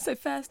So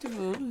first of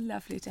all,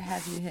 lovely to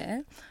have you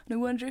here. And I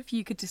wonder if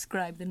you could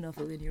describe the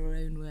novel in your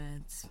own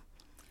words.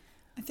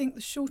 I think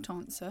the short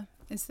answer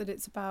is that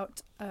it's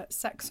about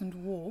sex and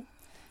war.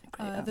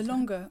 Answer. The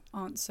longer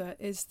answer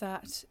is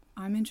that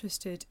I'm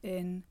interested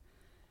in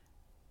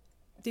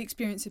the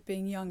experience of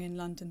being young in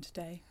London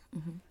today,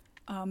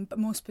 but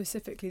more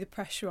specifically the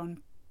pressure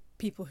on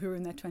people who are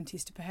in their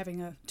 20s to be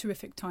having a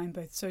terrific time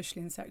both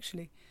socially and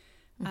sexually.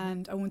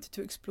 And I wanted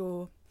to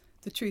explore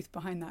the truth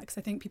behind that, because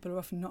I think people are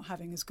often not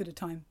having as good a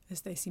time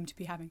as they seem to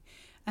be having.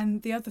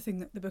 And the other thing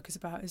that the book is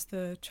about is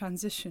the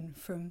transition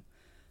from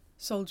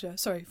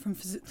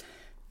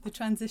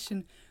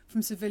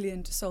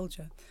civilian to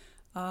soldier.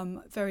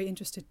 Very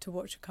interested to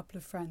watch a couple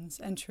of friends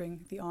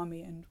entering the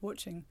army and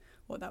watching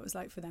what that was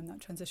like for them,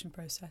 that transition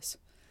process.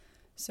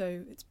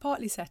 So it's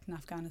partly set in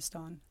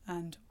Afghanistan,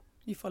 and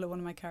you follow one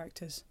of my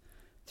characters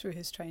through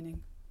his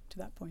training to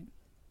that point.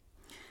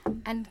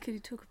 And could you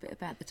talk a bit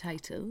about the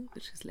title,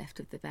 which is Left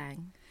of the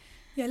Bang?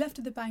 Yeah, Left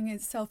of the Bang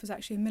itself is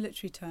actually a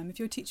military term. If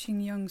you're teaching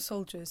young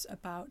soldiers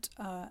about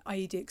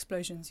IED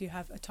explosions, you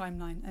have a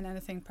timeline, and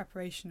anything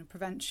preparation or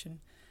prevention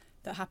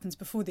that happens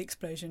before the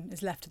explosion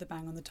is left of the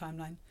bang on the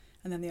timeline,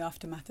 and then the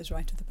aftermath is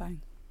right of the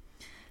bang.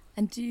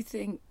 And do you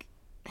think,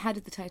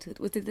 did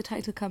the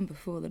title come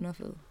before the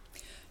novel?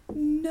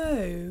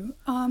 No,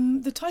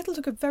 the title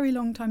took a very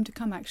long time to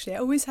come, actually. I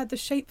always had the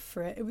shape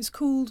for it. It was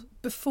called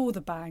Before the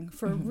Bang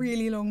for a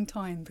really long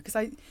time, because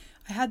I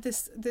had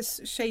this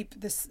shape,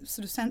 this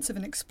sort of sense of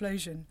an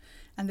explosion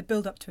and the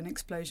build up to an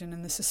explosion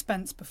and the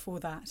suspense before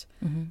that,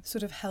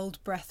 sort of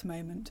held breath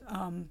moment.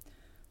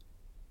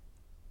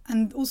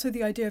 And also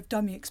the idea of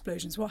dummy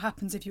explosions. What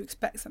happens if you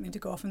expect something to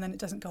go off and then it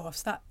doesn't go off?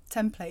 So that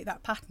template,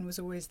 that pattern was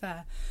always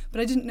there.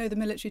 But I didn't know the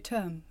military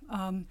term.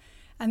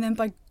 And then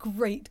by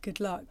great good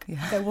luck,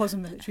 there was a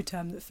military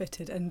term that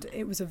fitted, and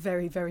it was a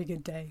very, very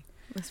good day.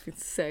 Must have been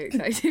so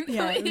exciting.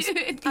 Yeah, it was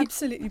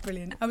absolutely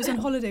brilliant. I was on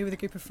holiday with a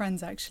group of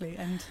friends, actually,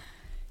 and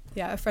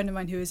a friend of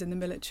mine who is in the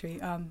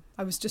military,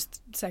 I was just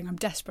saying, I'm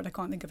desperate, I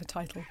can't think of a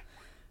title.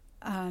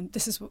 And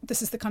this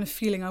is the kind of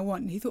feeling I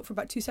want. And he thought for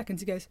about 2 seconds,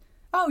 he goes,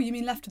 oh, you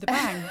mean Left of the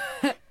Bang?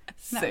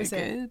 So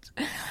good.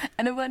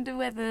 And I wonder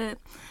whether,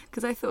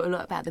 because I thought a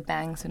lot about the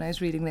bangs when I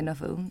was reading the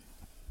novel,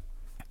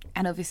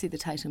 and obviously the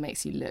title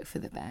makes you look for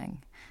the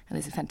bang. And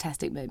there's a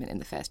fantastic moment in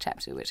the first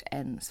chapter which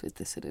ends with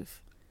the sort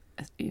of,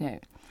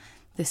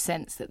 the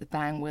sense that the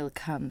bang will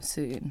come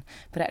soon.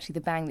 But actually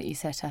the bang that you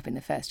set up in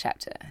the first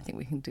chapter, I think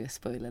we can do a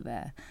spoiler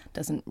there,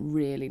 doesn't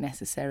really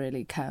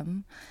necessarily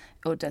come,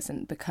 or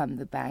doesn't become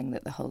the bang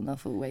that the whole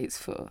novel waits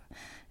for.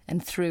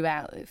 And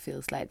throughout it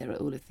feels like there are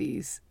all of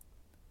these.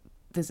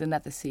 There's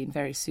another scene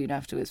very soon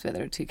afterwards where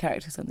there are two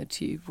characters on the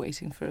tube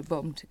waiting for a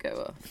bomb to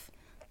go off,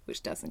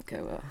 which doesn't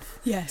go off.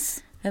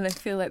 Yes. And I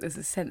feel like there's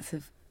a sense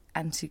of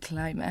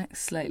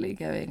anticlimax slightly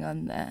going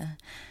on there.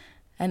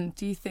 And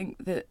do you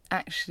think that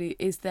actually,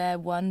 is there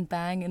one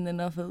bang in the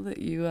novel that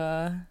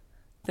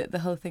that the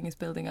whole thing is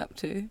building up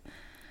to?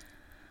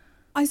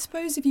 I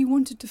suppose if you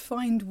wanted to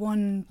find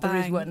one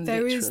bang,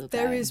 there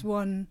is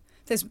one.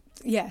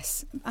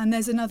 Yes, and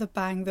there's another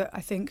bang that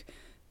I think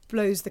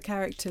blows the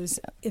characters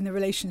in the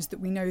relations that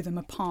we know them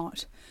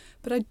apart.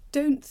 But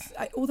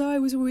although I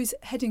was always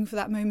heading for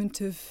that moment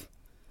of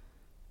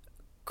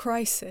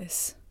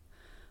crisis,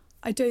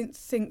 I don't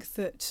think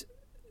that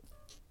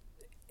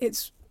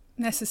it's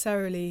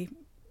necessarily.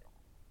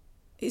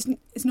 It's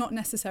not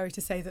necessary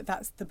to say that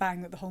that's the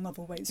bang that the whole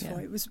novel waits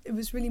for. It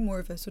was really more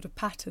of a sort of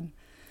pattern.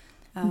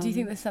 Do you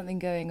think there's something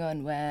going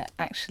on where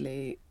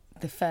actually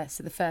the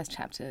first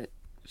chapter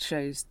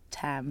shows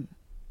Tam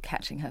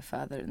catching her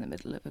father in the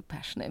middle of a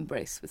passionate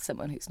embrace with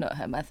someone who's not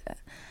her mother?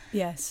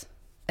 Yes.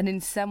 And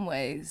in some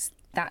ways,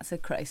 that's a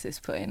crisis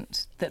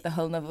point that the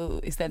whole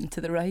novel is then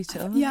to the right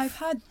of. Yeah, I've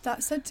had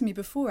that said to me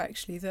before,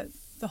 actually, that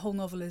the whole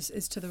novel is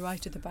to the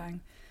right of the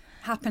bang,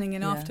 happening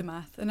in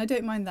aftermath. And I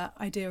don't mind that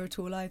idea at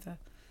all either.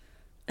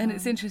 And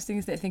it's interesting,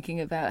 isn't it, thinking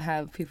about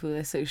how people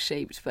are so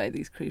shaped by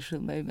these crucial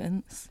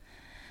moments.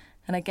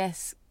 And I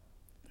guess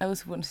I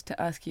also wanted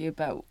to ask you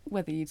about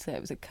whether you'd say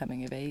it was a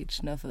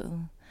coming-of-age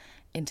novel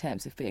in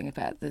terms of being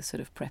about the sort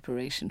of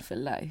preparation for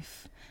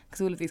life.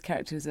 Because all of these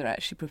characters are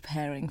actually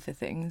preparing for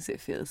things,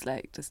 it feels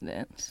like, doesn't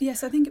it?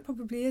 Yes, I think it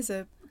probably is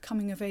a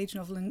coming-of-age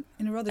novel in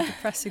a rather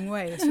depressing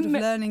way, a sort of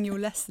learning your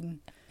lesson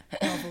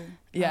novel.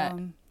 Yeah.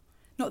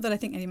 Not that I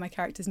think any of my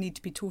characters need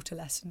to be taught a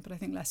lesson, but I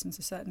think lessons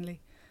are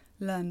certainly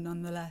learned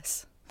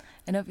nonetheless.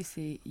 And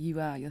obviously you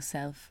are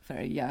yourself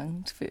very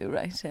young to be a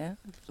writer.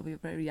 We're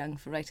very young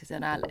for writers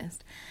on our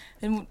list.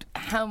 And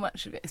how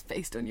much of it is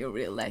based on your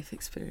real life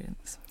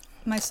experience?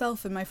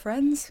 Myself and my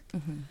friends?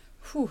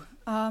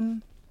 Mm-hmm.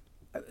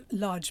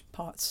 Large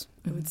parts,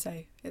 I would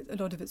say. A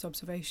lot of it's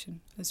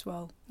observation as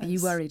well. Are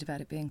you worried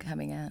about it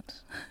coming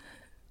out?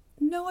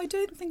 No, I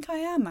don't think I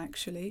am,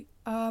 actually.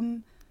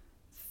 I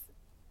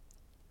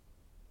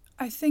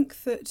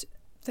think that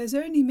there's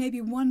only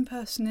maybe one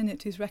person in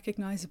it who's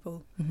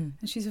recognisable,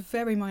 and she's a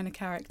very minor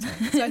character.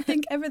 So I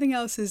think everything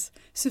else is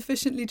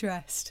sufficiently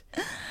dressed,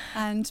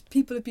 and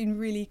people have been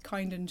really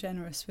kind and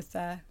generous with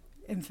their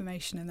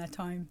information and their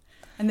time.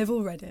 And they've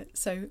all read it,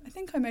 so I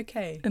think I'm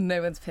okay. And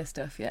no one's pissed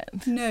off yet?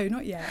 No,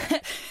 not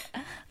yet.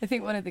 I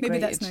think one of the Maybe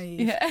that's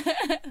naive. Yeah.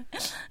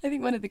 I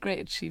think one of the great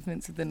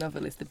achievements of the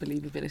novel is the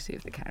believability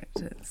of the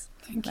characters.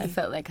 Thank you. I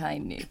felt like I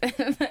knew.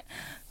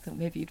 Thought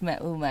maybe you'd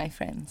met all my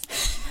friends.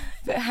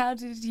 But how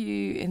did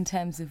you, in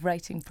terms of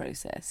writing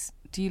process,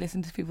 do you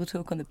listen to people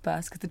talk on the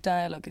bus? Because the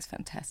dialogue is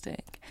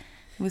fantastic.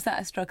 Was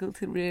that a struggle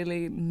to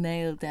really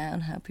nail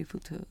down how people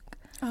talk?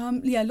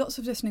 Yeah, lots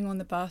of listening on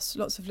the bus,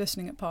 lots of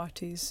listening at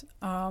parties.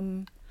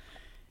 I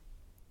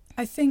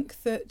think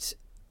that's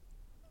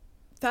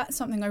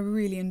something I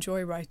really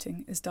enjoy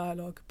writing, is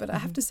dialogue. But I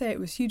have to say it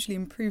was hugely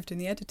improved in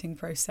the editing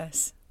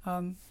process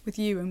with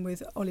you and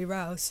with Ollie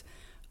Rouse.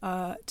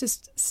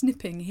 Just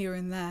snipping here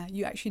and there.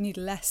 You actually need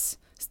less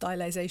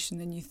stylisation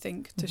than you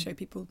think to show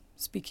people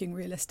speaking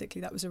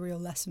realistically. That was a real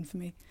lesson for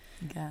me.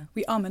 Yeah.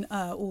 We and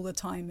all the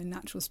time in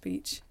natural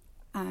speech,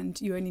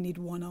 and you only need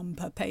one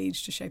per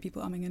page to show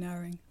people umming and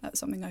erring. That's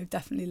something I've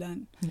definitely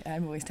learned. Yeah,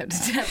 I'm always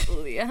tempted to have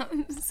all the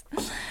ums.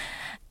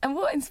 And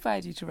what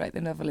inspired you to write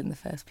the novel in the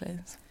first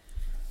place?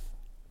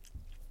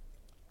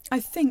 I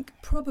think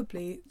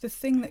probably the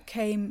thing that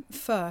came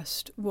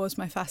first was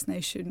my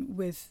fascination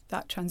with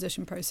that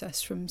transition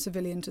process from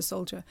civilian to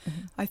soldier.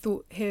 I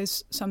thought, here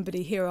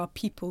are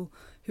people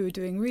who are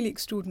doing really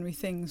extraordinary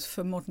things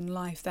for modern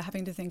life. They're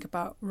having to think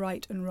about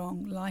right and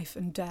wrong, life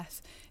and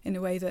death, in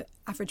a way that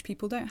average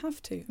people don't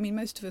have to. I mean,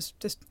 most of us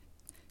just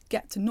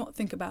get to not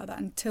think about that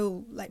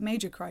until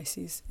major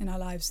crises in our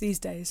lives these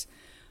days.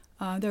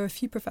 There are a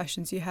few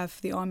professions. You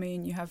have the army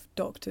and you have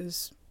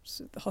doctors,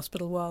 the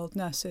hospital world,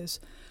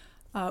 nurses,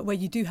 where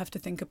you do have to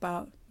think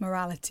about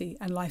morality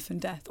and life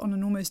and death on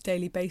an almost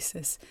daily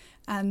basis.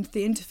 And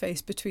the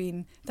interface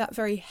between that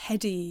very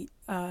heady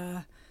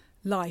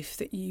life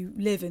that you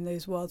live in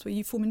those worlds, where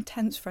you form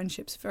intense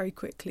friendships very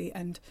quickly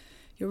and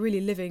you're really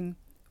living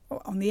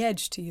on the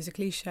edge, to use a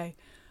cliche,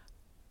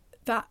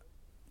 that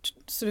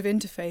sort of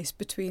interface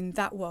between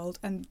that world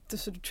and the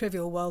sort of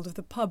trivial world of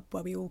the pub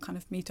where we all kind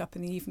of meet up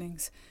in the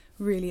evenings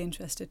really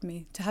interested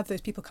me. To have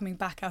those people coming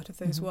back out of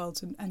those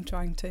worlds and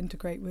trying to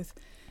integrate with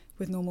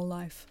normal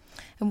life.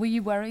 And were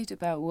you worried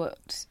about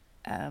what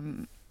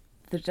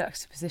the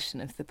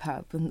juxtaposition of the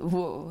pub and the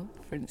war,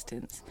 for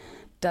instance,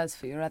 does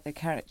for your other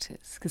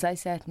characters? Because I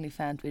certainly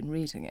found when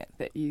reading it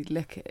that you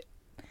look at,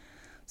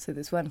 so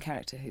there's one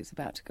character who's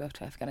about to go off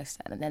to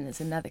Afghanistan, and then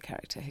there's another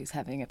character who's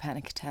having a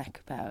panic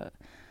attack about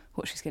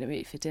what she's going to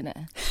eat for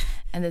dinner,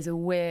 and there's a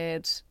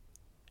weird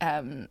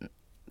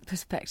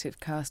perspective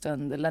cast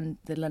on the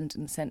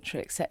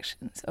London-centric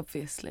sections,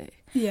 obviously.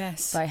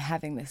 Yes. By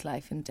having this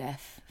life and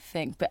death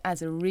thing. But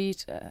as a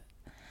reader,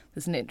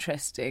 there's an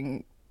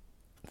interesting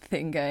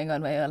thing going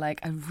on where you're like,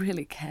 I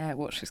really care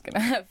what she's going to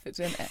have for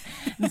dinner.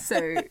 And so,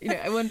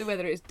 I wonder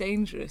whether it's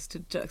dangerous to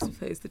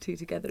juxtapose the two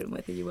together and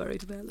whether you're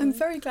worried about that. I'm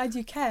very glad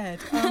you cared.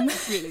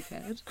 Really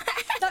cared.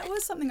 That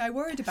was something I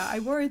worried about. I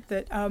worried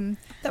that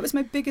that was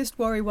my biggest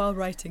worry while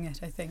writing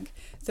it, I think,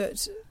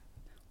 that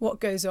what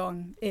goes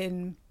on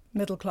in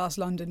middle-class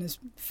London is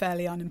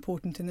fairly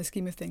unimportant in the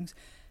scheme of things.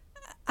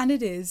 And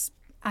it is,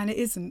 and it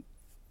isn't,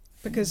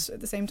 because at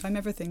the same time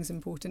everything's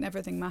important,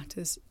 everything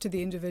matters to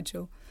the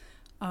individual.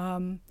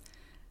 I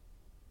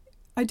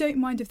don't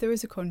mind if there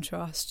is a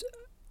contrast,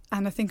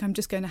 and I think I'm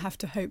just going to have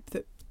to hope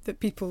that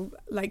people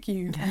like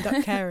you end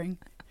up caring.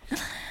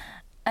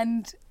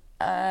 And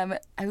I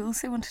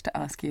also wanted to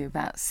ask you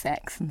about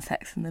sex and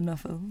sex in the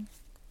novel.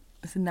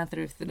 It's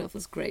another of the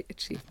novel's great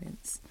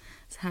achievements.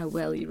 It's how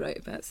well you write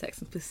about sex,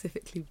 and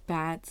specifically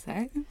bad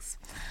sex.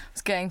 I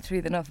was going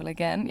through the novel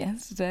again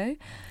yesterday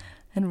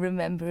and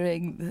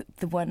remembering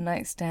the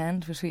one-night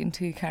stand between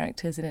two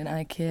characters in an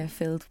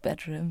IKEA-filled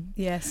bedroom.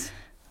 Yes.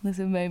 There's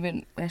a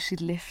moment where she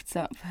lifts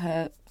up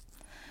her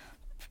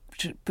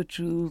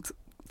bejewelled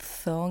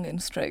thong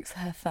and strokes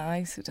her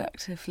thigh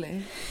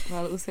seductively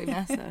while also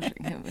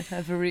massaging him with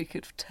her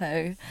verrucate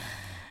toe.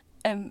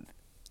 And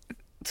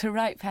to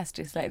write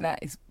passages like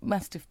that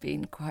must have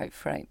been quite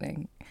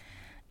frightening.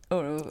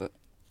 Or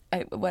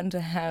I wonder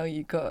how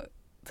you got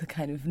the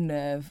kind of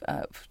nerve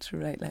up to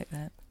write like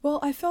that. Well,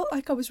 I felt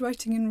like I was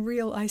writing in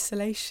real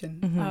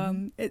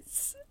isolation.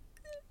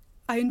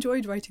 I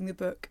enjoyed writing the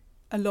book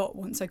a lot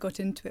once I got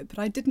into it, but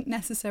I didn't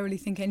necessarily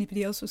think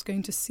anybody else was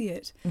going to see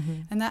it,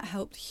 and that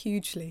helped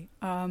hugely.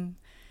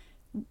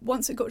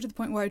 Once it got to the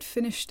point where I'd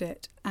finished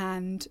it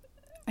and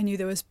I knew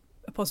there was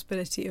a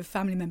possibility of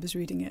family members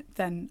reading it,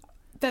 then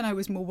I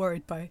was more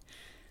worried by,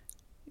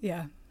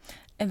 yeah.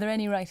 Are there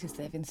any writers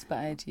that have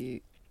inspired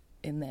you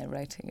in their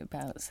writing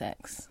about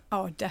sex?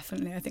 Oh,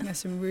 definitely. I think there's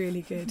some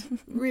really good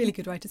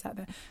writers out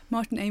there.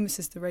 Martin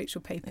Amos's The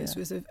Rachel Papers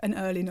was an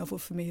early novel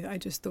for me that I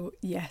just thought,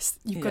 yes,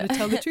 you've got to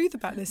tell the truth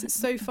about this. It's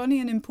so funny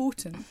and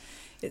important.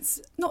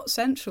 It's not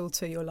central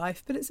to your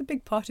life, but it's a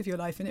big part of your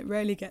life, and it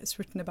rarely gets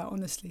written about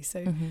honestly.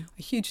 So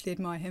I hugely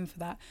admire him for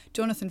that.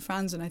 Jonathan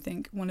Franzen, I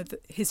think, one of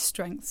his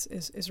strengths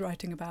is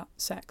writing about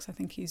sex. I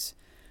think he's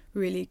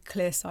really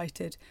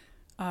clear-sighted.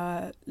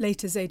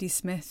 Later, Zadie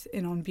Smith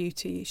in On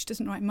Beauty. She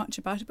doesn't write much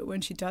about it, but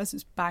when she does,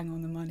 it's bang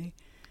on the money.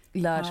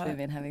 Large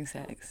women having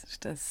sex. She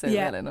does so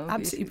well in all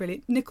absolutely beauty.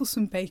 brilliant.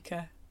 Nicholson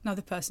Baker,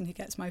 another person who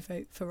gets my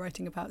vote for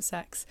writing about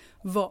sex.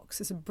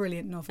 Vox is a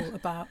brilliant novel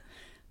about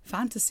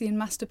fantasy and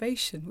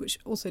masturbation, which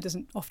also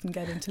doesn't often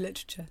get into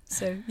literature.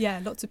 So, yeah,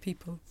 lots of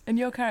people. And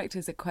your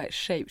characters are quite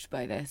shaped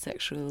by their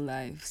sexual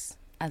lives,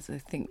 as I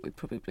think we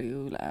probably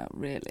all are,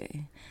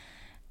 really.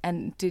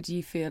 And did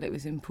you feel it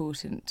was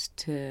important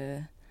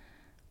to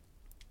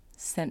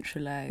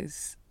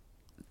centralise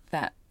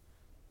that?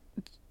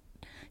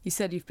 You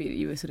said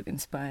you were sort of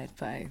inspired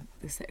by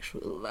the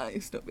sexual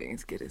lives not being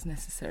as good as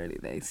necessarily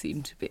they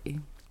seem to be.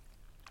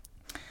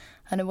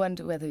 And I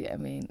wonder whether,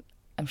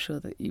 I'm sure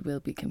that you will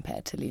be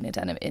compared to Lena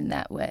Dunham in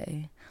that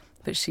way,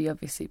 but she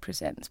obviously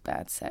presents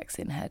bad sex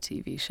in her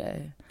TV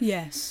show.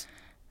 Yes.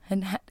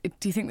 And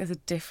do you think there's a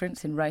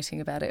difference in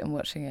writing about it and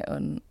watching it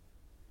on,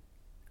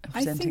 and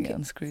presenting it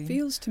on screen? It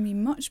feels to me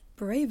much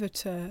braver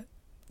to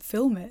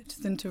film it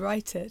than to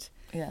write it.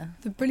 Yeah.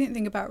 The brilliant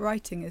thing about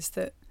writing is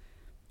that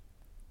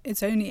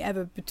it's only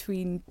ever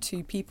between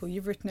two people.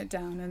 You've written it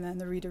down and then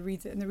the reader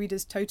reads it, and the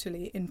reader's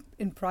totally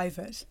in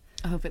private.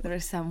 Oh, but there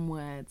are some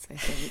words, I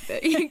think,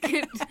 that you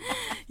could,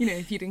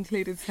 if you'd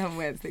included some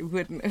words, they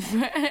wouldn't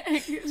have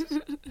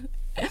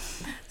worked.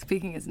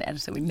 Speaking as an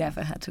editor, we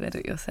never had to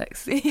edit your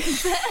sex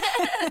scenes.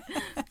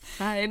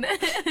 Fine.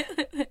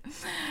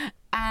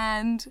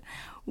 And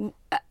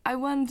I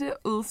wonder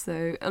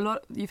also,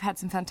 you've had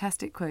some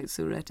fantastic quotes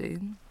already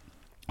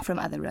from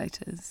other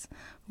writers.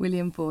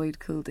 William Boyd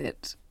called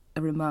it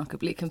a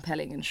remarkably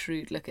compelling and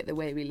shrewd look at the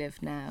way we live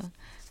now.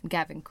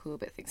 Gavin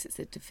Corbett thinks it's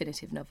a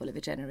definitive novel of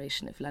a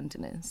generation of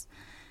Londoners.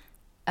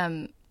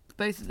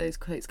 Both of those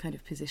quotes kind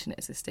of position it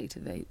as a state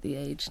of the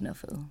age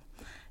novel,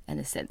 in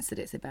a sense that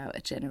it's about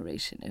a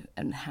generation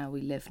and how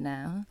we live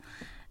now.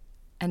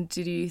 And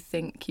do you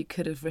think you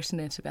could have written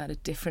it about a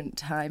different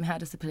time? How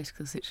does the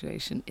political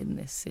situation in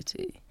this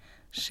city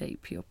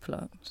shape your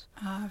plot?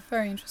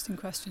 Very interesting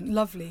question.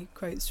 Lovely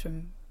quotes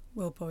from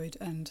Will Boyd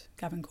and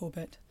Gavin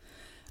Corbett.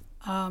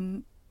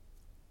 I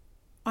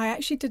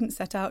actually didn't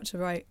set out to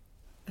write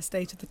a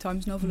State of the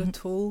Times novel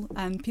at all,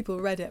 and people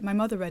read it. My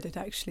mother read it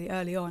actually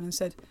early on and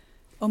said,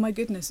 "Oh my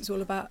goodness, it's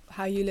all about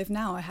how you live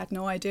now. I had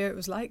no idea it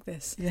was like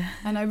this." Yeah.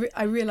 And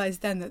I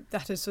realised then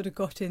that had sort of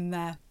got in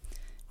there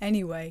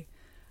anyway.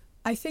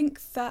 I think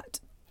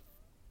that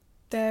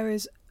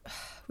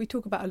we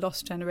talk about a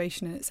lost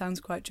generation and it sounds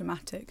quite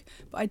dramatic,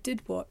 but I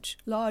did watch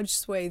large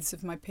swathes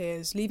of my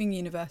peers leaving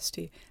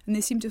university, and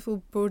they seem to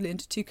fall broadly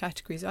into two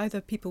categories.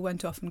 Either people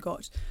went off and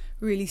got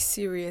really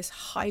serious,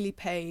 highly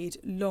paid,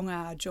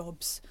 long-hour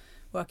jobs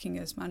working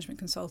as management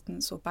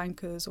consultants or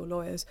bankers or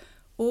lawyers,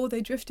 or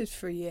they drifted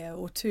for a year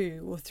or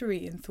two or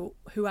three and thought,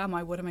 who am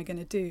I, what am I going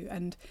to do?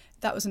 And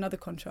that was another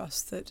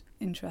contrast that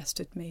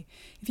interested me.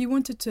 If you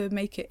wanted to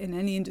make it in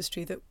any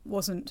industry that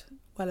wasn't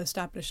well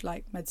established,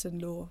 like medicine,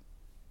 law,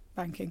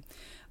 banking,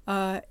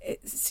 it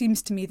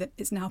seems to me that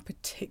it's now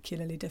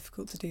particularly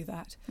difficult to do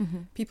that.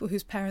 Mm-hmm. People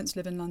whose parents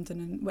live in London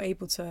and were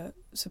able to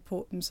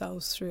support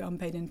themselves through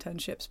unpaid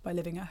internships by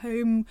living at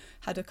home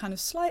had a kind of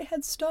slight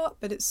head start,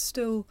 but it's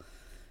still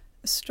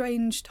a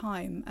strange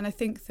time. And I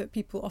think that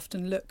people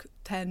often look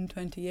 10,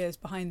 20 years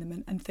behind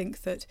them and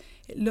think that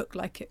it looked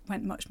like it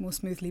went much more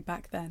smoothly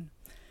back then.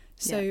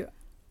 So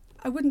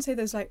I wouldn't say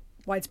there's like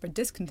widespread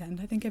discontent.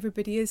 I think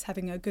everybody is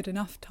having a good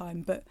enough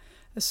time, but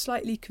a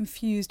slightly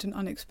confused and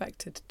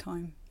unexpected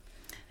time.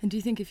 And do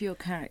you think if your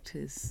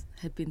characters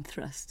had been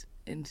thrust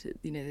into,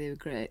 they were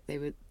great, they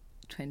were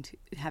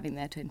having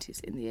their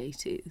 20s in the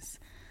 80s,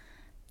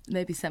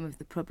 maybe some of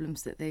the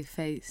problems that they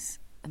face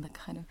and the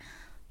kind of...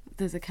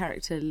 There's a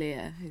character,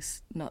 Leah,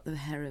 who's not the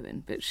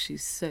heroine, but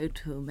she's so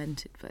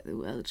tormented by the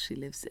world she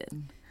lives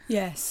in.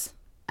 Yes.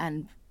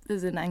 And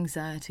there's an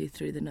anxiety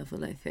through the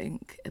novel, I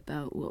think,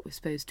 about what we're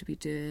supposed to be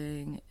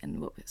doing and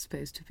what we're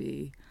supposed to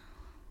be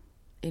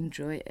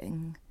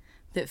enjoying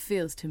that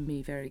feels to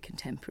me very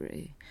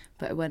contemporary.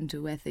 But I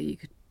wonder whether you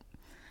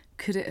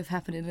could it have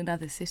happened in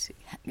another city?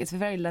 It's a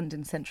very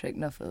London-centric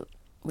novel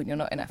when you're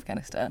not in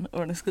Afghanistan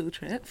or on a school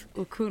trip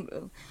or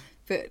Cornwall.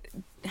 But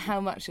how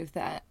much of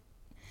that...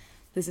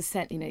 There's a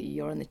sense,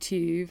 you're on the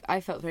tube.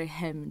 I felt very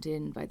hemmed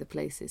in by the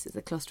places. There's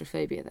a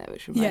claustrophobia there,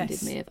 which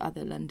reminded me of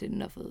other London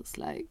novels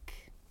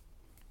like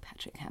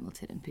Patrick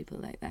Hamilton and people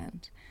like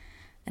that.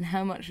 And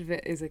how much of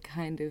it is a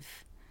kind of...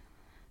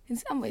 In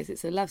some ways,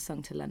 it's a love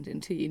song to London,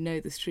 too. You know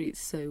the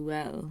streets so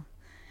well.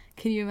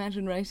 Can you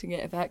imagine writing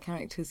it about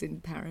characters in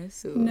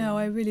Paris? Or... No,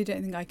 I really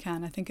don't think I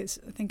can. I think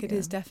it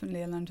is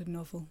definitely a London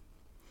novel.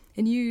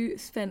 And you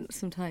spent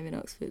some time in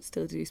Oxford.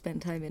 Still, do you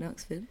spend time in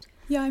Oxford?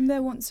 Yeah, I'm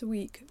there once a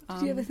week.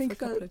 Did you ever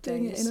think about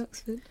doing it in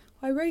Oxford?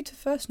 I wrote a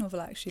first novel,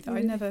 actually, that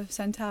I never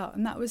sent out,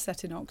 and that was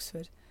set in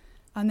Oxford.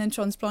 And then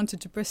transplanted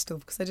to Bristol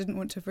because I didn't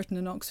want to have written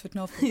an Oxford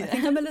novel. Yeah. I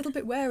think I'm a little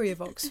bit wary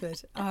of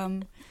Oxford.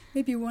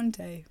 Maybe one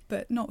day,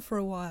 but not for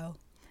a while.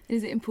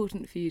 Is it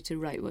important for you to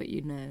write what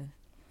you know?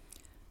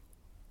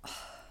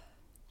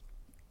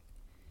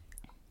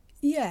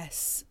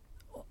 Yes.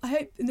 I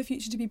hope in the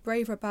future to be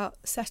braver about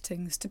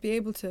settings, to be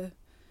able to...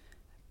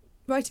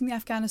 Writing the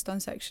Afghanistan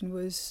section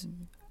was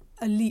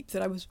a leap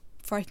that I was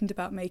frightened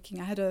about making.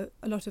 I had a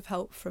lot of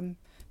help from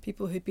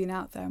people who'd been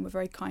out there and were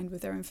very kind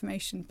with their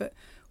information. But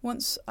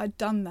once I'd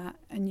done that,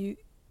 and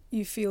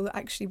you feel that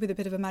actually with a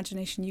bit of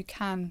imagination you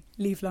can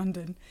leave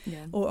London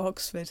or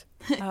Oxford.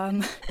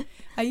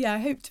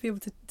 I hope to be able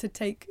to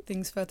take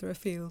things further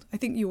afield. I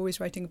think you're always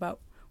writing about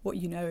what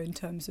you know in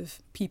terms of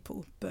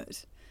people,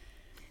 but...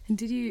 And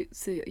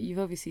so you've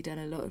obviously done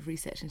a lot of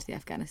research into the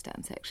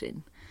Afghanistan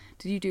section.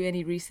 Did you do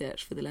any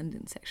research for the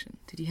London section?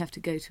 Did you have to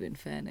go to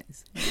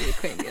Inferno's and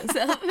acquaint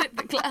yourself with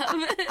the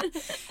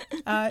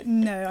club?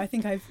 No, I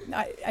think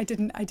I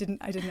didn't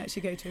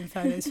actually go to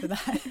Inferno's for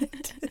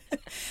that.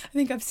 I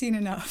think I've seen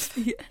enough.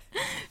 Yeah.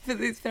 But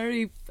it's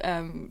very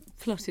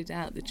plotted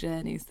out, the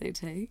journeys they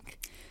take.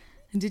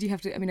 And did you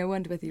have to, I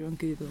wonder whether you're on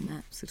Google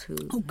Maps at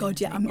all. Oh God,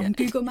 yeah, I'm on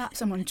Google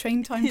Maps, I'm on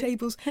train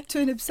timetables, to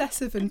an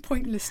obsessive and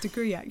pointless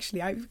degree,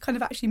 actually. I kind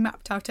of actually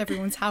mapped out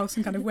everyone's house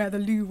and kind of where the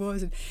loo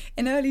was. And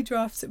in early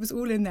drafts, it was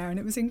all in there, and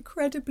it was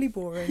incredibly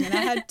boring. And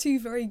I had two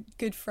very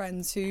good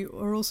friends who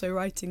are also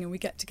writing, and we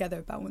get together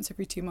about once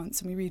every 2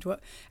 months and we read what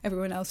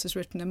everyone else has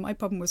written. And my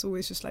problem was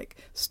always just like,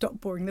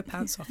 stop boring the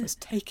pants off us,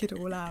 take it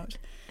all out.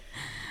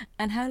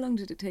 And how long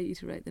did it take you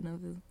to write the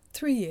novel?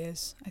 3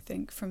 years, I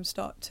think, from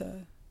start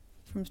to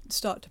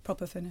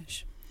proper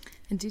finish.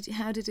 And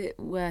how did it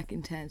work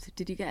in terms of,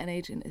 did you get an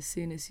agent as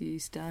soon as you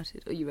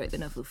started, or you wrote the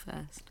novel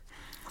first?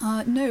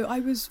 No, I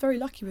was very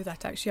lucky with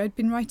that, actually. I'd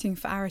been writing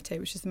for Arete,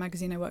 which is the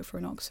magazine I work for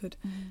in Oxford,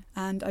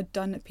 and I'd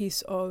done a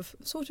piece of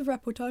sort of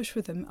reportage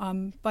for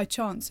them. By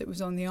chance, it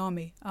was on the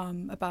army,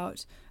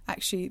 about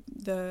actually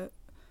the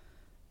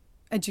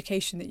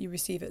education that you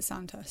receive at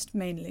Sandhurst,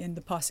 mainly, and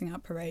the passing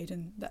out parade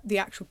and the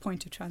actual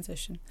point of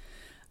transition.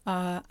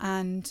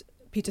 And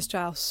Peter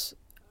Strauss,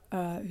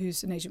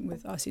 who's an agent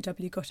with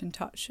RCW, got in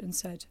touch and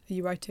said, "Are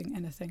you writing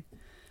anything?"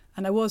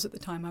 And I was at the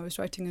time. I was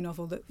writing a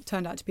novel that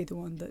turned out to be the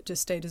one that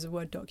just stayed as a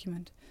Word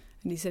document.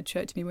 And he said, "Show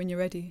it to me when you're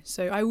ready."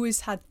 So I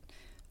always had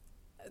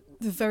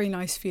the very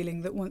nice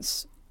feeling that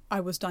once I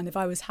was done, if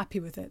I was happy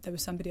with it, there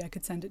was somebody I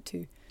could send it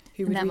to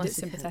who would read it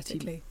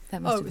sympathetically.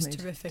 It was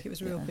terrific. It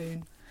was a real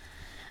boon.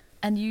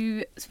 And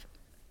you...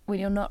 When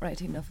you're not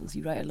writing novels,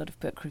 you write a lot of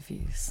book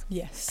reviews.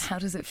 Yes. How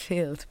does it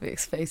feel to be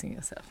exposing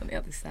yourself on the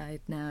other side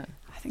now?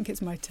 I think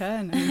it's my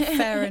turn.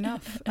 Fair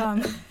enough.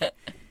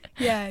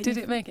 Yeah. Did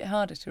it make it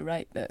harder to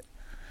write that?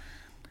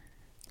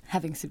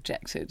 Having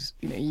subjected,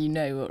 you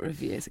know what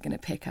reviewers are going to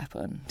pick up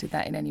on. Did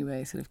that in any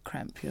way sort of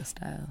cramp your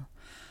style?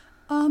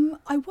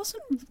 I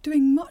wasn't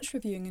doing much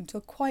reviewing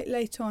until quite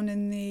late on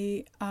in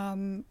the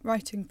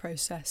writing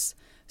process.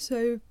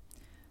 So...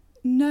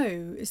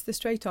 no is the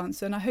straight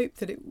answer, and I hope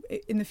that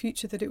in the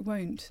future that it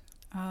won't.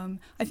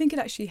 I think it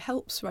actually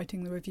helps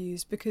writing the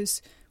reviews,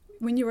 because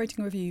when you're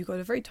writing a review, you've got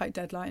a very tight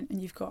deadline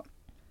and you've got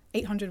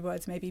 800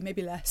 words,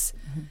 maybe less,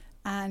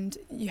 and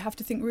you have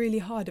to think really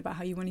hard about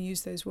how you want to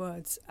use those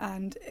words,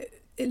 and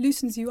it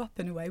loosens you up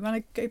in a way. When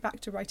I go back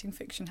to writing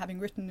fiction,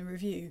 having written a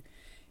review,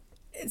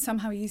 it's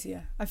somehow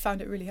easier. I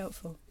found it really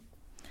helpful.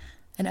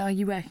 And are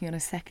you working on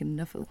a second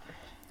novel?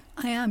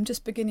 I am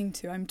just beginning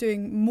to. I'm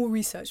doing more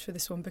research for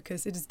this one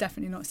because it is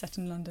definitely not set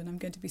in London. I'm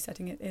going to be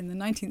setting it in the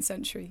 19th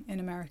century in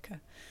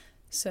America.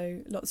 So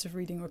lots of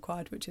reading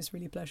required, which is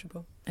really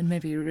pleasurable. And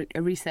maybe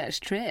a research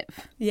trip.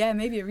 Yeah,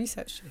 maybe a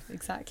research trip,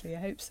 exactly. I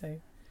hope so.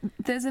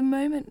 There's a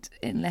moment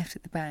in Left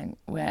at the Bank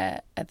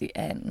where, at the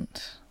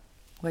end,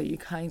 where you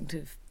kind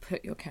of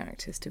put your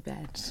characters to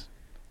bed,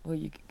 or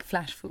you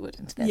flash forward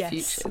into their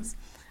futures.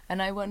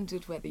 And I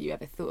wondered whether you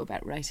ever thought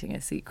about writing a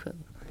sequel,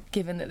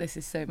 given that this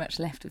is so much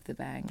left of the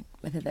bang,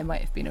 whether there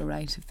might have been a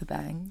right of the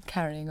bang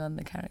carrying on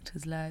the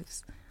characters'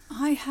 lives.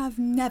 I have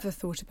never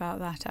thought about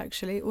that,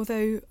 actually,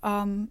 although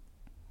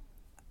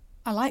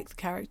I like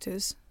the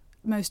characters,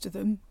 most of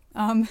them.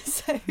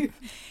 So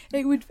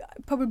it would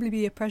probably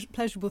be a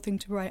pleasurable thing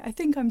to write. I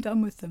think I'm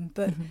done with them,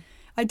 but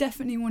I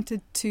definitely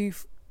wanted to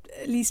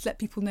at least let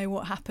people know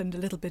what happened a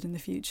little bit in the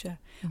future.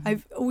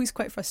 I'm always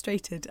quite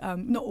frustrated,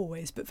 not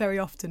always, but very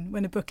often,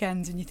 when a book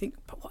ends and you think,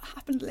 but what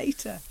happened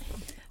later?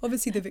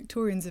 Obviously the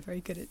Victorians are very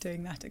good at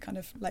doing that, at kind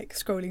of like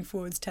scrolling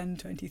forwards 10,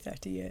 20,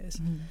 30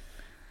 years.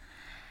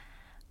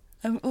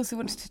 I also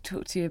wanted to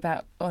talk to you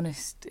about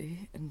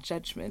honesty and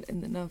judgment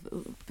in the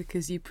novel,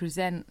 because you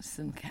present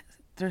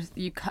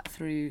you cut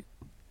through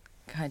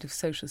kind of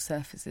social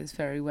surfaces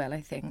very well,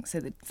 I think, so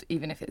that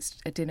even if it's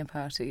a dinner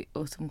party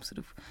or some sort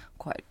of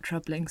quite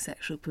troubling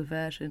sexual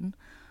perversion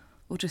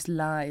or just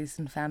lies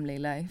and family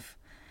life,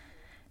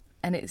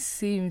 and it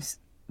seems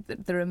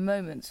that there are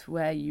moments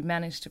where you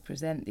manage to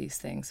present these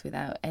things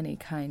without any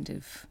kind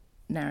of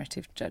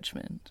narrative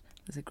judgment.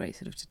 There's a great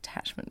sort of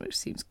detachment which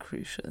seems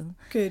crucial.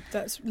 Good,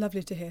 that's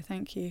lovely to hear,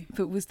 thank you.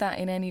 But was that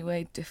in any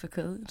way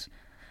difficult?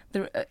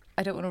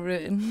 I don't want to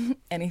ruin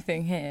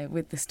anything here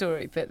with the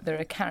story, but there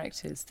are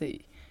characters that,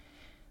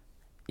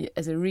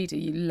 as a reader,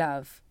 you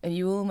love, and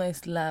you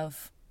almost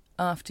love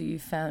after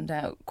you've found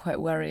out quite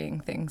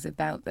worrying things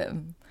about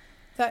them.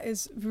 That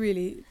is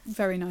really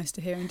very nice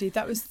to hear indeed.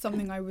 That was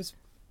something I was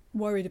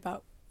worried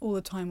about all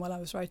the time while I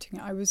was writing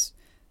it.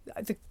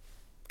 The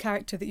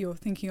character that you're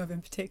thinking of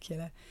in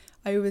particular,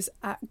 I was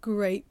at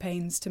great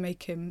pains to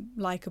make him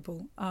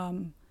likeable.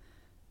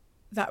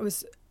 That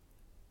was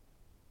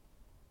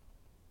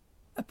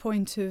a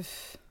point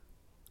of...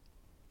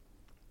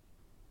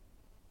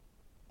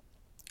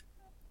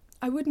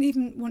 I wouldn't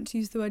even want to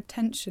use the word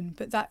tension,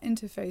 but that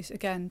interface,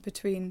 again,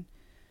 between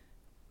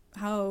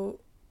who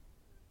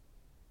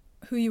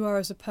you are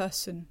as a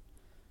person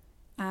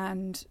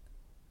and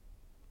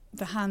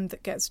the hand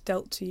that gets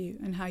dealt to you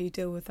and how you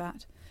deal with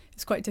that.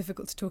 It's quite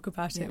difficult to talk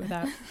about it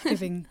without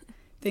giving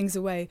things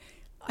away.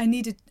 I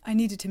needed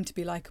him to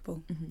be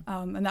likeable,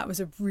 and that was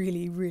a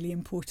really, really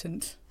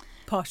important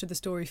part of the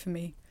story for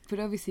me. But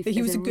obviously, that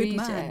he was a good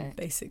man,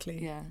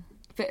 basically. Yeah.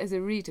 But as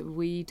a reader,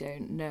 we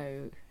don't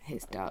know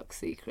his dark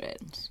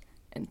secret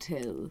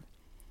until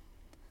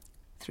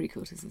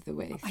 3/4 of the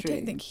way through. I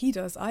don't think he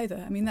does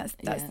either. I mean, that's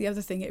the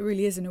other thing. It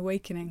really is an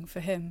awakening for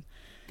him.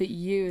 But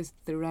you, as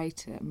the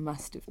writer,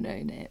 must have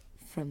known it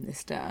from the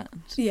start.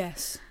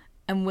 Yes.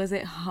 And was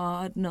it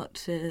hard not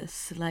to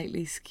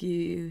slightly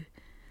skew?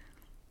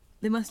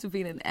 There must have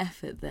been an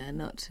effort there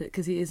not to...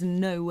 Because he is in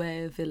no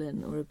way a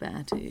villain or a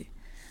baddie.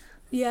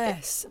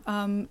 Yes,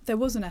 there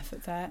was an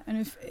effort there.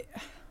 And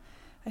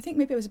I think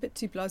maybe I was a bit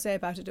too blasé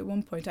about it at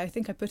one point. I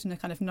think I put in a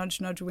kind of nudge,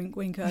 nudge, wink,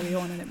 wink early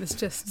on, and it was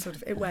just sort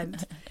of, it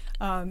went.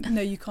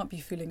 No, you can't be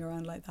fooling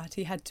around like that.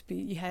 He had to be,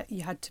 you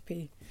had to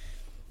be.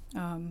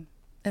 And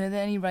are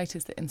there any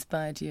writers that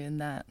inspired you in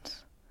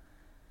that?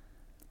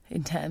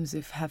 In terms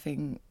of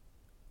having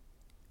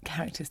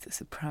characters that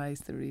surprise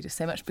the reader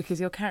so much? Because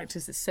your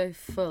characters are so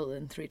full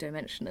and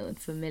three-dimensional and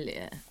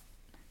familiar,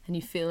 and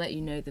you feel like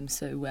you know them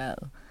so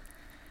well,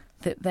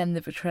 that then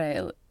the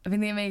betrayal... I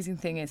mean, the amazing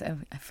thing is... I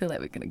feel like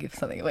we're going to give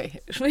something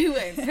away, which we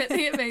won't. But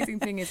the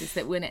amazing thing is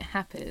that when it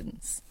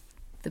happens,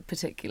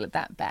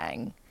 that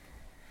bang,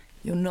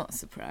 you're not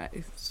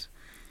surprised.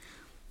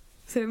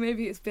 So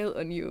maybe it's built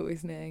on you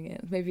always knowing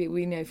it. Maybe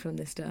we know from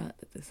the start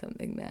that there's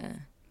something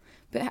there.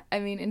 But, I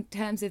mean, in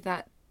terms of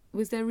that,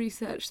 was there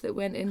research that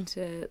went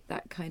into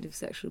that kind of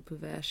sexual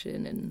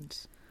perversion and...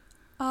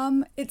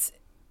 It's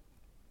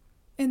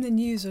in the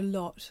news a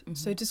lot,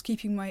 so just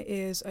keeping my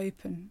ears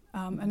open.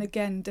 And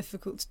again,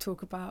 difficult to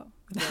talk about.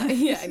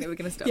 Yeah, I know, we're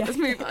going to stop. Let's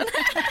move on.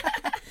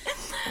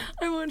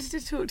 I wanted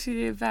to talk to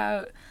you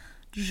about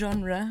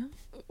genre,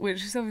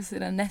 which is obviously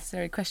an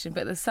unnecessary question,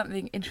 but there's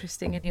something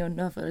interesting in your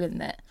novel in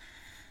that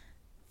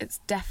it's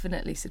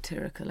definitely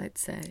satirical, I'd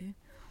say.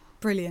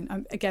 Brilliant.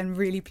 I'm, again,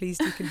 really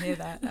pleased you can hear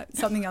that. That's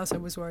something else I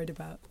was worried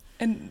about.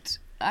 And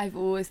I've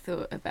always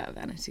thought about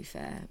Vanity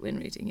Fair when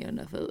reading your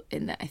novel,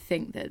 in that I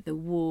think that the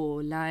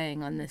war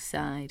lying on the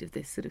side of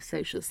this sort of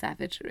social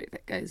savagery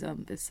that goes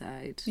on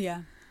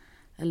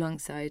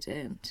alongside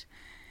it.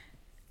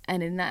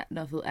 And in that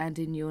novel and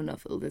in your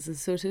novel, there's a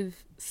sort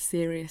of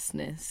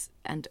seriousness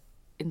and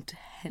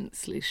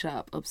intensely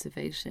sharp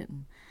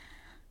observation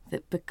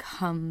that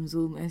becomes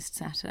almost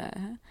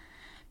satire.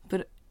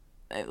 But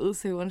I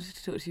also wanted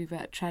to talk to you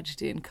about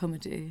tragedy and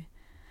comedy,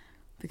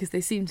 because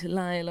they seem to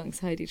lie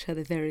alongside each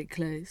other very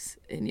close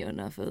in your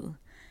novel.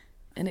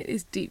 And it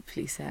is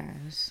deeply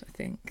sad, I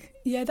think.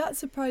 Yeah, that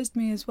surprised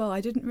me as well.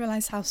 I didn't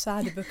realise how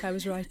sad a book I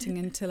was writing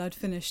until I'd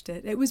finished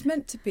it. It was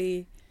meant to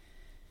be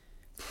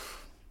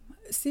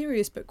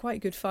serious but quite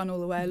good fun all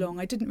the way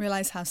along. I didn't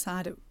realise how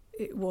sad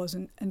it was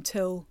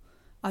until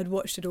I'd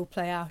watched it all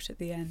play out at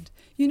the end.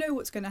 You know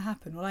what's going to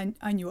happen. Well,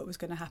 I knew what was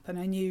going to happen.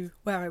 I knew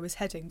where I was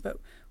heading. But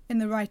in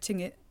the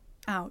writing it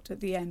out at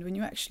the end, when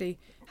you actually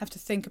have to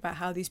think about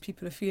how these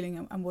people are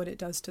feeling and what it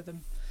does to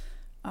them,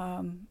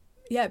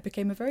 it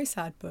became a very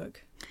sad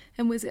book.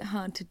 And was it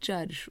hard to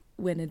judge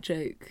when a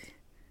joke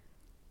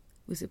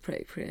was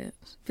appropriate?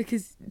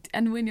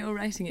 And when you're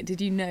writing it, did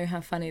you know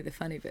how funny the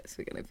funny bits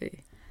were going to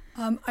be?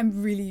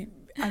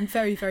 I'm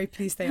very, very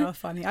pleased they are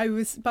funny.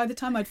 By the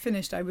time I'd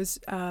finished,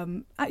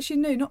 actually,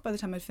 no, not by the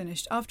time I'd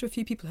finished. After a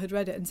few people had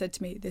read it and said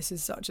to me, "This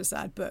is such a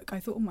sad book," I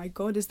thought, "Oh my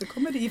God, is the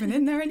comedy even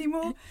in there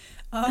anymore?"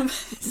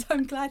 So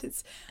I'm glad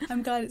it's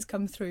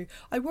come through.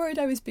 I worried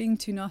I was being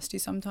too nasty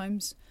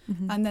sometimes,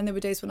 and then there were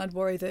days when I'd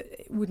worry that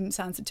it wouldn't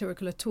sound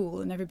satirical at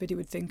all, and everybody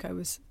would think I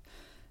was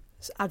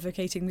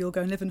advocating we all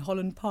go and live in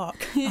Holland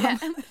Park. Yeah.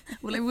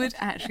 Well, I would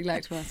actually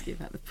like to ask you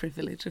about the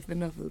privilege of the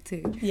novel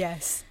too.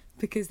 Yes.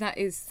 Because that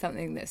is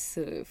something that's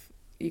sort of,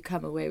 you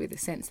come away with a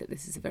sense that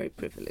this is a very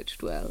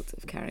privileged world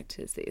of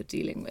characters that you're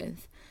dealing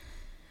with.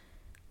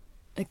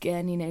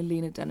 Again,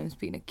 Lena Dunham's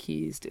been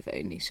accused of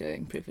only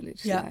showing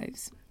privileged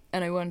lives.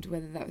 And I wonder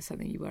whether that was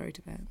something you worried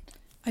about.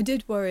 I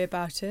did worry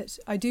about it.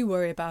 I do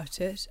worry about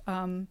it.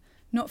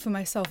 Not for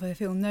myself. I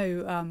feel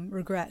no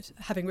regret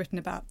having written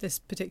about this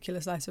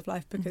particular slice of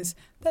life, because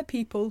they're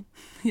people.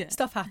 Yeah.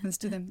 Stuff happens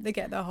to them. They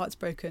get their hearts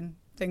broken.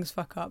 Things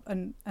fuck up.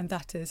 And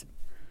that is...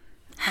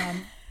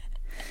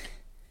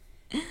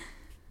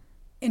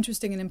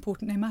 interesting and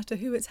important no matter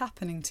who it's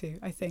happening to,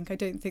 I think. I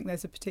don't think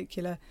there's a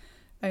particular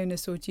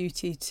onus or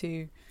duty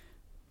to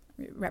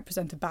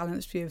represent a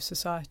balanced view of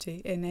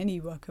society in any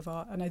work of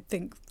art, and I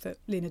think that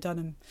Lena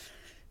Dunham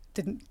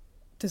didn't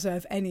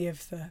deserve any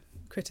of the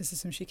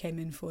criticism she came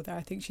in for there.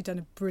 I think she'd done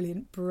a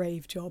brilliant,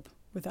 brave job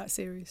with that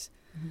series.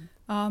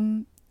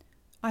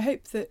 I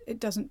hope that it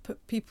doesn't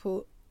put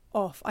people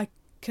off. I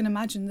can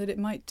imagine that it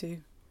might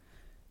do,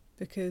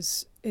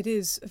 because it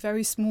is a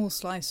very small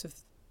slice of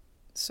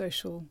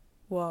social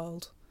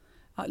world.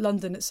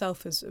 London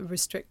itself is a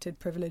restricted,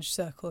 privileged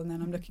circle, and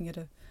then I'm looking at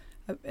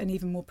an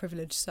even more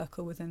privileged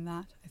circle within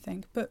that, I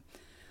think. But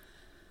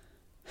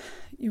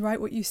you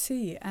write what you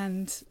see,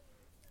 and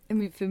I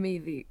mean, for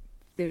me,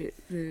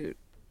 there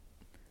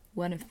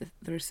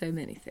are so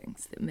many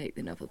things that make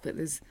the novel, but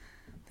there's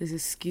a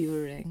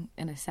skewering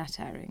and a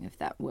satiring of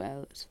that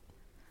world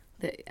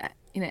that,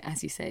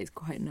 as you say, is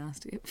quite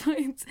nasty at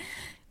points.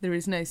 There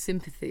is no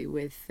sympathy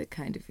with the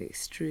kind of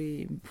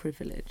extreme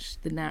privilege.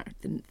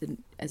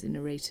 As a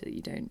narrator,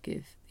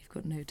 you've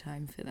got no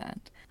time for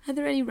that. Are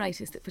there any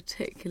writers that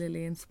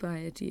particularly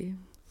inspired you?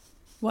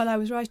 While I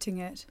was writing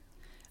it,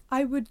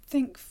 I would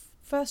think,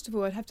 first of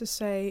all, I'd have to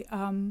say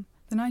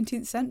the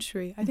 19th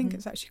century. I think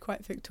it's actually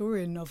quite a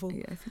Victorian novel.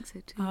 Yeah, I think so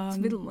too. It's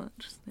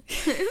Middlemarch,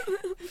 isn't it?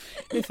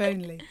 If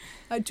only.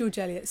 George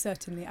Eliot,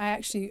 certainly. I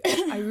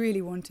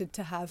really wanted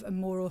to have a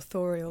more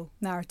authorial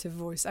narrative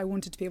voice. I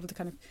wanted to be able to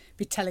kind of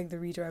be telling the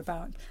reader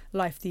about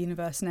life, the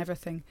universe and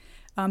everything.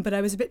 But I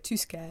was a bit too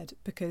scared,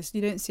 because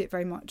you don't see it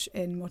very much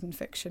in modern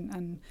fiction,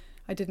 and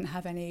I didn't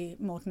have any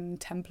modern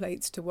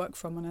templates to work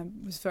from, and I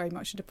was very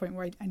much at a point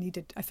where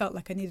I felt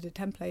like I needed a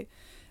template.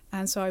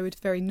 And so I would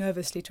very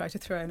nervously try to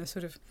throw in a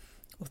sort of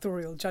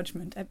authorial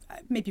judgment,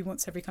 maybe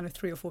once every kind of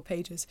 3 or 4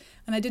 pages.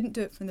 And I didn't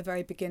do it from the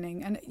very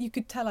beginning. And you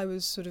could tell I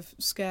was sort of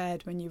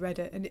scared when you read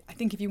it. And I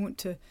think if you want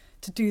to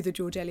do the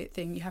George Eliot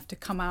thing, you have to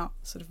come out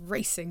sort of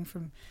racing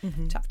from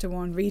chapter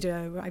 1.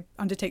 Reader, I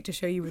undertake to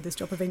show you with this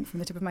drop of ink from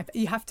the tip of my...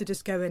 You have to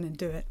just go in and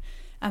do it.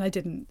 And I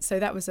didn't. So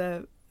that was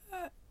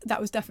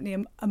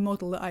definitely a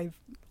model that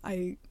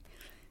I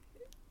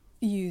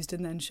used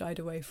and then shied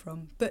away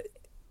from. But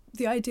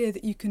the idea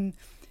that you can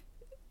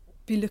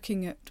be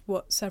looking at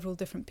what several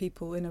different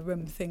people in a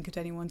room think at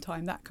any one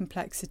time, that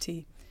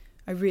complexity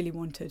I really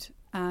wanted.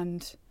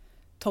 And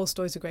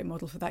Tolstoy's a great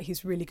model for that.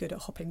 He's really good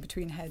at hopping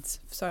between heads.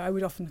 So I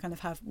would often kind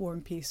of have War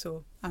and Peace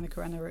or Anna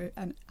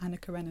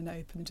Karenina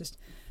open and just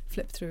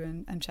flip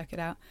through and check it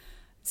out.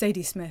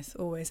 Zadie Smith,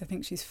 always. I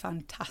think she's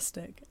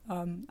fantastic.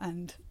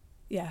 And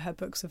yeah, her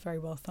books are very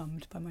well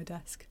thumbed by my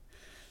desk.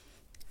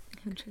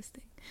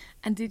 Interesting.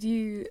 And did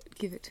you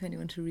give it to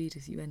anyone to read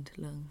as you went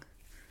along?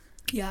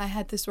 Yeah, I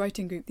had this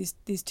writing group,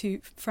 these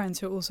 2 friends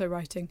who are also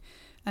writing,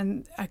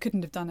 and I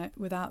couldn't have done it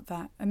without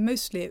that. And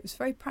mostly it was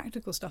very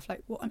practical stuff,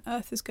 like what on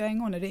earth is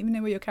going on? I don't even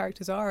know where your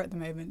characters are at the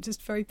moment.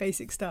 Just very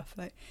basic stuff,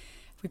 like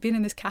we've been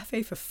in this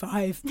cafe for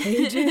 5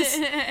 pages.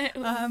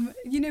 When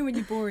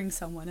you're boring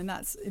someone, and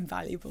that's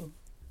invaluable.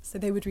 So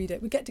they would read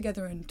it. We'd get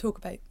together and talk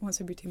about it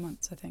once every 2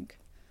 months, I think.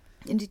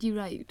 And did you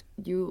write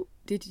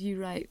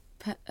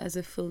as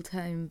a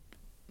full-time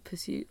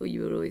pursuit, or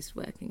you were always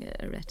working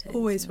at Arete?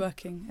 Always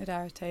working at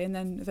Arete, and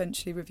then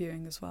eventually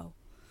reviewing as well.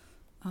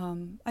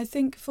 I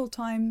think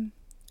full-time,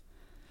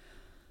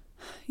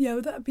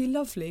 that would be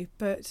lovely,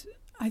 but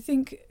I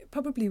think it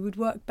probably would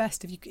work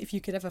best if you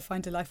could ever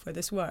find a life where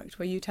this worked,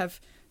 where you'd have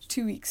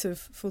 2 weeks of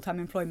full-time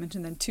employment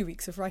and then 2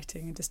 weeks of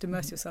writing, and just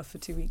immerse yourself for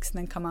 2 weeks and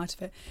then come out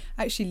of it.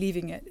 Actually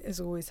leaving it is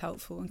always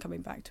helpful, and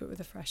coming back to it with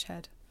a fresh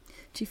head.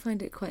 Do you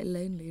find it quite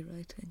lonely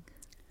writing?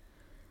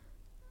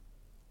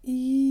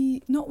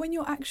 Not when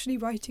you're actually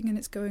writing and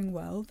it's going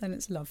well, then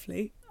it's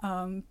lovely.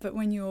 But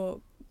when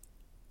you're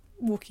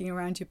walking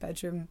around your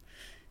bedroom,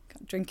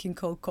 drinking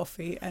cold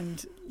coffee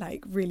and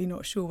like really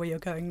not sure where you're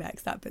going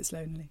next, that bit's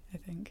lonely, I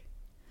think.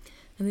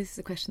 And this is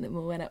a question that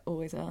Morwenna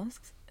always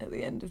asks at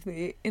the end of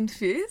the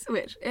interviews,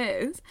 which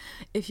is,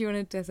 if you're on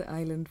a desert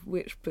island,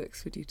 which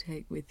books would you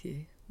take with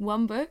you?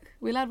 1 book?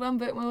 We'll add 1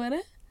 book,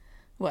 Morwenna?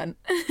 1.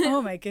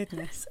 Oh my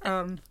goodness.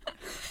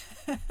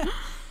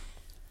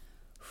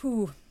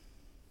 Whew.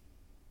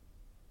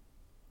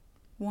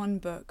 1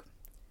 book.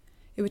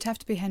 It would have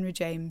to be Henry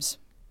James.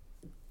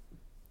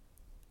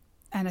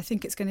 And I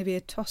think it's going to be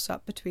a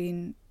toss-up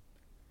between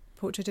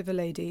Portrait of a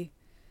Lady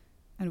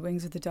and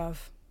Wings of the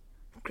Dove.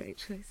 Great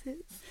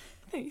choices.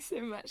 Thank you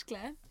so much,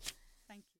 Claire.